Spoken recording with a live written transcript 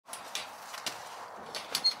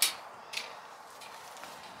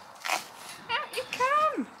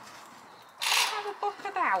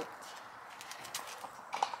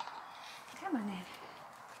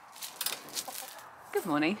Good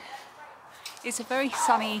morning. It's a very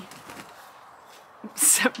sunny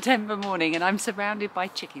September morning and I'm surrounded by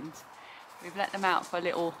chickens. We've let them out for a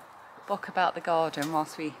little walk about the garden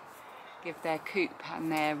whilst we give their coop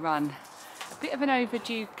and their run a bit of an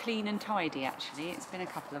overdue clean and tidy actually. It's been a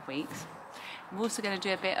couple of weeks. I'm also going to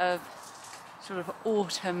do a bit of sort of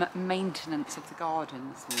autumn maintenance of the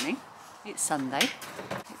garden this morning. It's Sunday.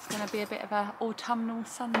 It's going to be a bit of an autumnal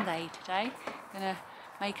Sunday today. I'm going to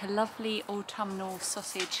make a lovely autumnal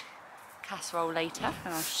sausage casserole later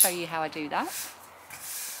and I'll show you how I do that.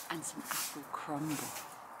 And some apple crumble.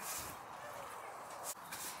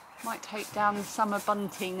 Might take down the summer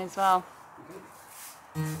bunting as well.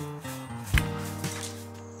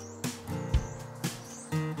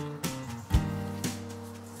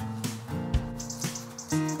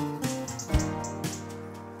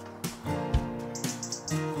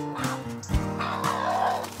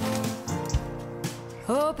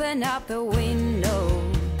 Open up the window.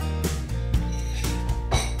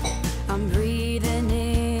 I'm breathing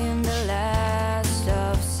in the last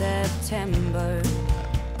of September.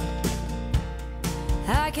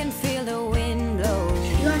 I can feel the wind blow.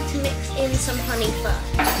 You like to mix in some honey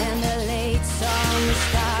first. And the late summer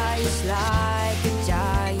sky is like a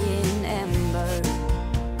giant ember.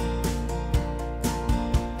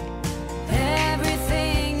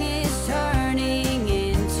 Everything is turning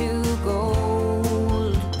into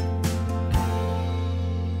gold.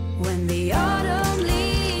 When the autumn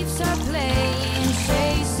leaves are playing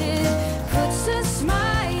chase, it puts a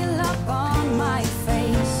smile up on my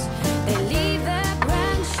face. They leave their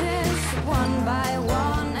branches one by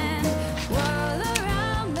one and whirl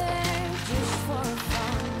around there just for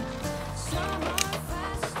fun. Some are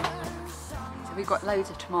faster, some So we've got loads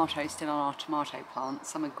of tomatoes still on our tomato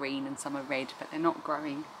plants. Some are green and some are red, but they're not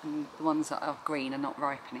growing, and the ones that are green are not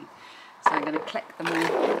ripening. So I'm going to collect them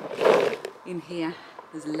all in here.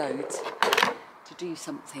 There's loads to do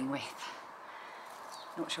something with.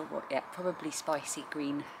 Not sure what yet. Probably spicy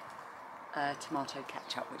green tomato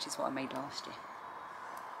ketchup, which is what I made last year.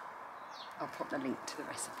 I'll put the link to the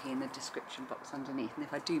recipe in the description box underneath, and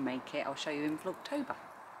if I do make it, I'll show you in Vlogtober,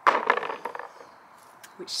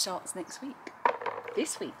 which starts next week.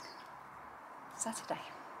 This week, Saturday.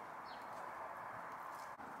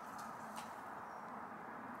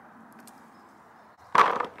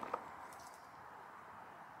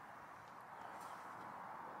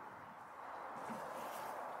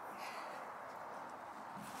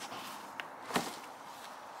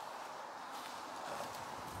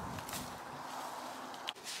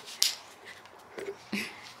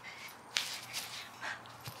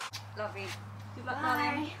 Lovely. Good luck,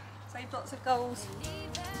 darling. Save lots of goals.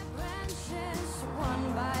 leave their branches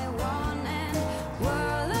one by one and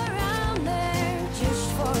whirl around there just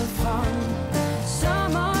for fun.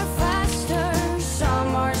 Some are faster,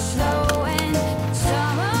 some are slow, and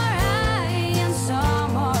some are high and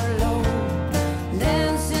some are low.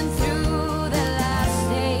 Dancing through the last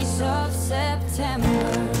days of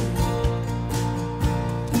September.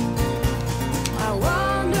 I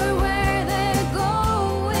wonder where they're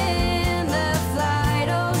going, the flight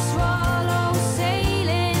of swallows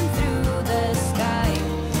sailing through the sky.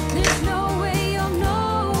 There's no way of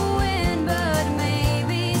knowing, but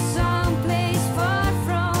maybe someplace far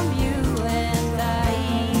from you and I.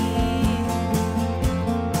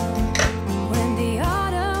 When the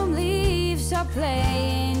autumn leaves are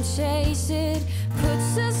playing chase, it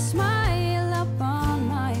puts a smile up on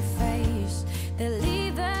my face. They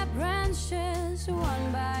leave their branches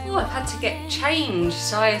one by Oh, I've had to get changed,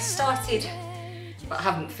 so I started, but I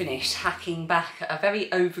haven't finished, hacking back at a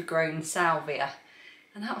very overgrown salvia.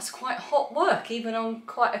 And that was quite hot work, even on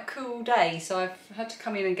quite a cool day, so I've had to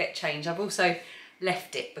come in and get changed. I've also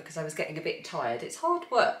left it because I was getting a bit tired. It's hard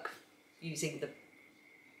work using the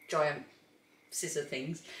giant scissor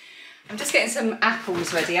things. I'm just getting some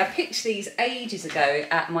apples ready. I picked these ages ago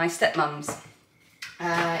at my stepmum's.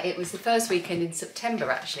 It was the first weekend in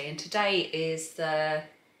September actually, and today is the...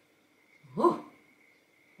 Ooh,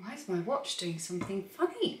 why is my watch doing something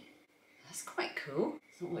funny? That's quite cool.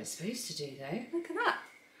 It's not what it's supposed to do though. Look at that.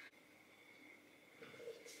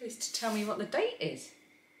 It's supposed to tell me what the date is.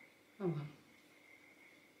 Oh well.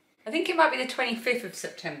 I think it might be the 25th of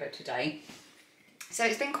September today. So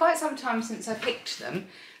it's been quite some time since I picked them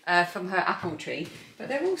from her apple tree, but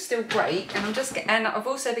they're all still great. And I've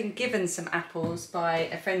also been given some apples by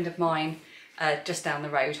a friend of mine just down the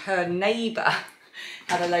road. Her neighbour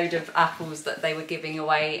had a load of apples that they were giving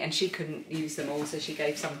away and she couldn't use them all, so she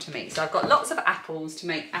gave some to me. So I've got lots of apples to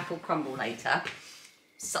make apple crumble later.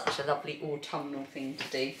 Such a lovely autumnal thing to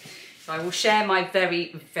do. So I will share my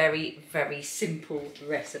very, very, very simple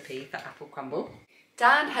recipe for apple crumble.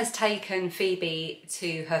 Dan has taken Phoebe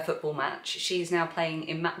to her football match. She's now playing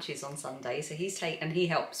in matches on Sunday, so he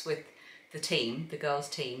helps with the team, the girls'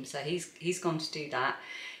 team. So he's gone to do that.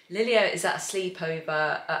 Lilia is at a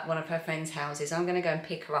sleepover at one of her friends' houses. I'm going to go and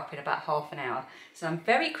pick her up in about half an hour. So I'm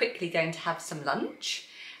very quickly going to have some lunch.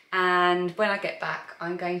 And when I get back,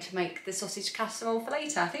 I'm going to make the sausage casserole for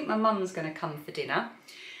later. I think my mum's going to come for dinner.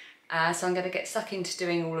 So I'm going to get stuck into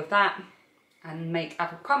doing all of that and make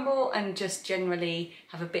apple crumble and just generally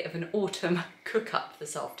have a bit of an autumn cook-up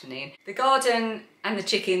this afternoon. The garden and the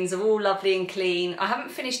chickens are all lovely and clean. I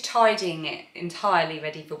haven't finished tidying it entirely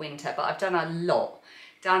ready for winter, but I've done a lot.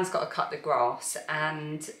 Dan's got to cut the grass,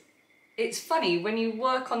 and it's funny when you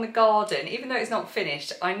work on the garden, even though it's not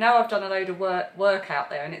finished, I know I've done a load of work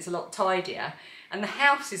out there and it's a lot tidier, and the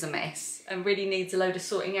house is a mess and really needs a load of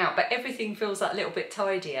sorting out, but everything feels that little bit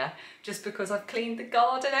tidier just because I've cleaned the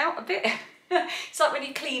garden out a bit. It's like when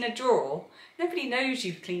you clean a drawer, nobody knows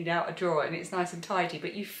you've cleaned out a drawer and it's nice and tidy,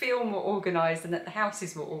 but you feel more organised and that the house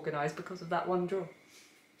is more organised because of that one drawer.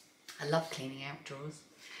 I love cleaning out drawers.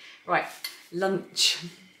 Right, lunch.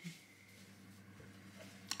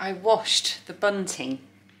 I washed the bunting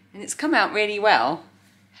and it's come out really well.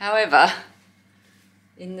 However,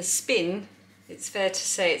 in the spin, it's fair to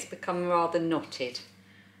say it's become rather knotted.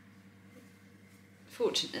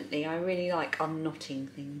 Fortunately, I really like unknotting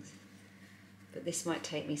things, but this might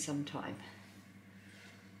take me some time.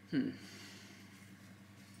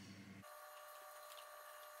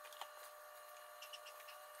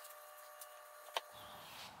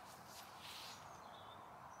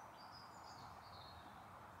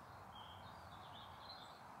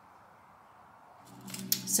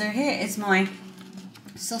 So here is my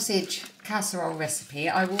sausage casserole recipe.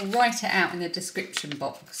 I will write it out in the description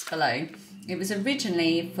box below. It was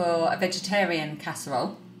originally for a vegetarian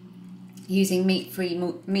casserole using meat-free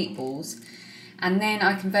meatballs, and then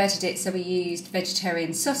I converted it so we used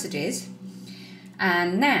vegetarian sausages,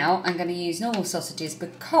 and now I'm going to use normal sausages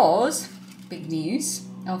because, big news,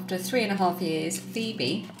 after 3.5 years,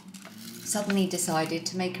 Phoebe suddenly decided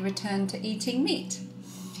to make a return to eating meat,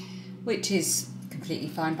 which is completely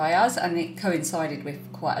fine by us, and it coincided with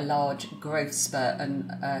quite a large growth spurt and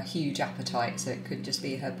a huge appetite, so it could just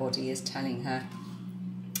be her body is telling her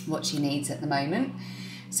what she needs at the moment.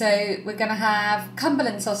 So we're going to have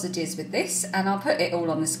Cumberland sausages with this, and I'll put it all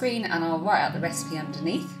on the screen and I'll write out the recipe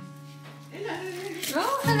underneath. Hello!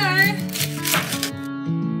 Oh, hello!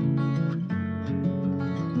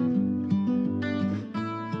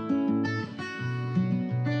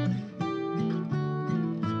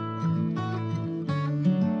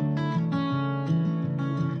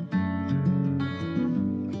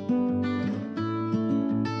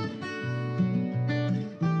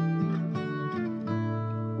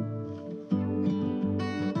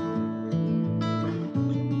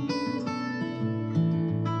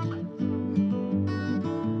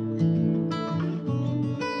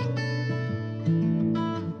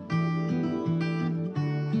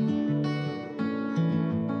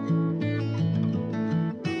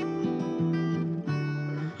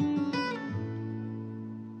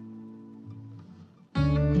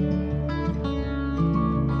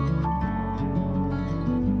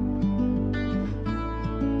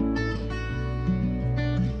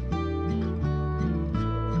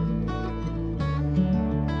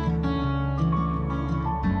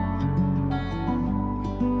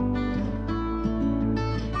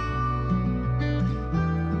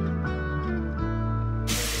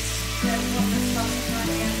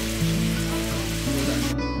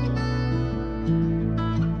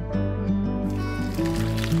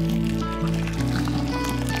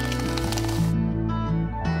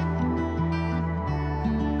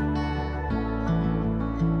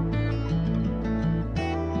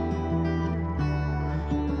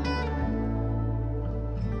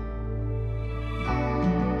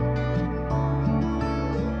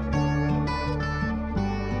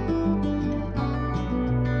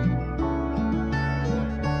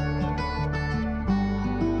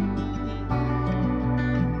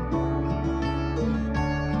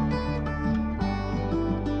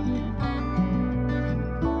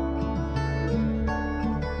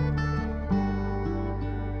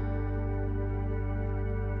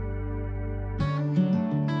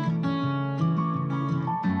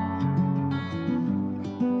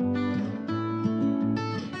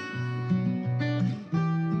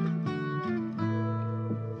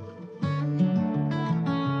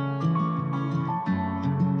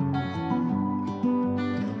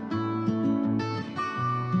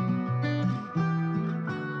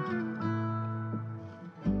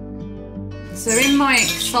 So in my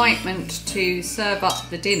excitement to serve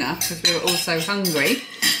up the dinner, because we were all so hungry,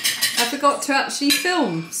 I forgot to actually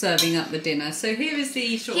film serving up the dinner. So here is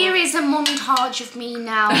the Here is a montage of me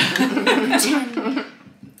now.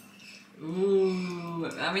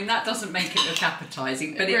 Ooh, I mean that doesn't make it look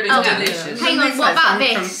appetising, but it really was does. delicious. Hang on, what about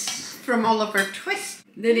this? From Oliver Twist.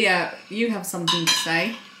 Lilia, you have something to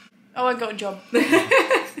say. Oh, I got a job.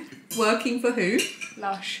 Working for who?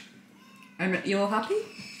 Lush. And you're happy?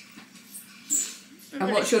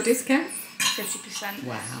 And what's your discount? 50%.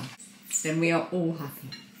 Wow. Then we are all happy.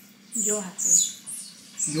 You're happy.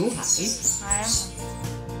 You're happy? I am.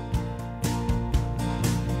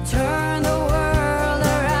 Turn the world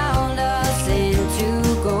around us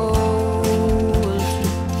into gold.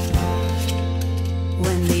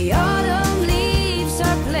 When the autumn leaves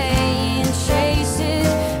are playing chase it,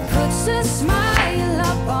 puts a smile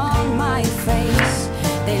up on my face.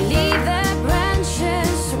 They leave their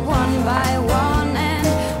branches one by one and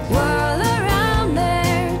whirl around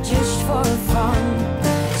there just for fun.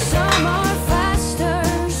 Some are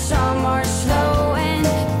faster, some are slow, and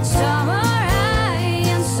some are high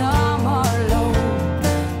and some are low.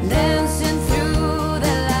 Dancing through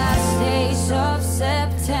the last days of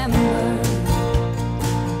September.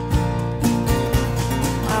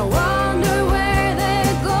 I wonder where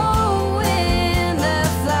they're going, the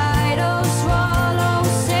flight of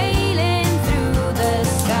swallows sailing through the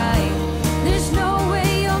sky. There's no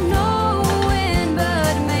way of knowing,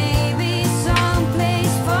 but maybe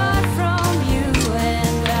someplace far from you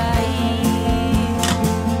and I.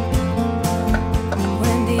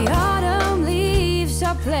 When the autumn leaves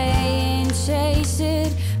are playing chase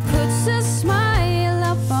it, puts a smile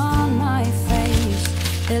up on my face.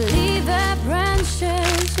 They leave their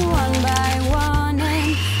branches one by one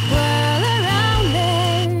and whirl around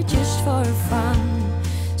there just for fun.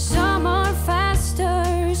 Some are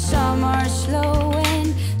faster, some are slow,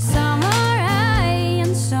 and some are high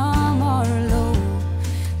and some are low.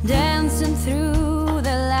 Dancing through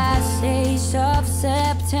the last days of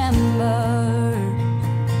September.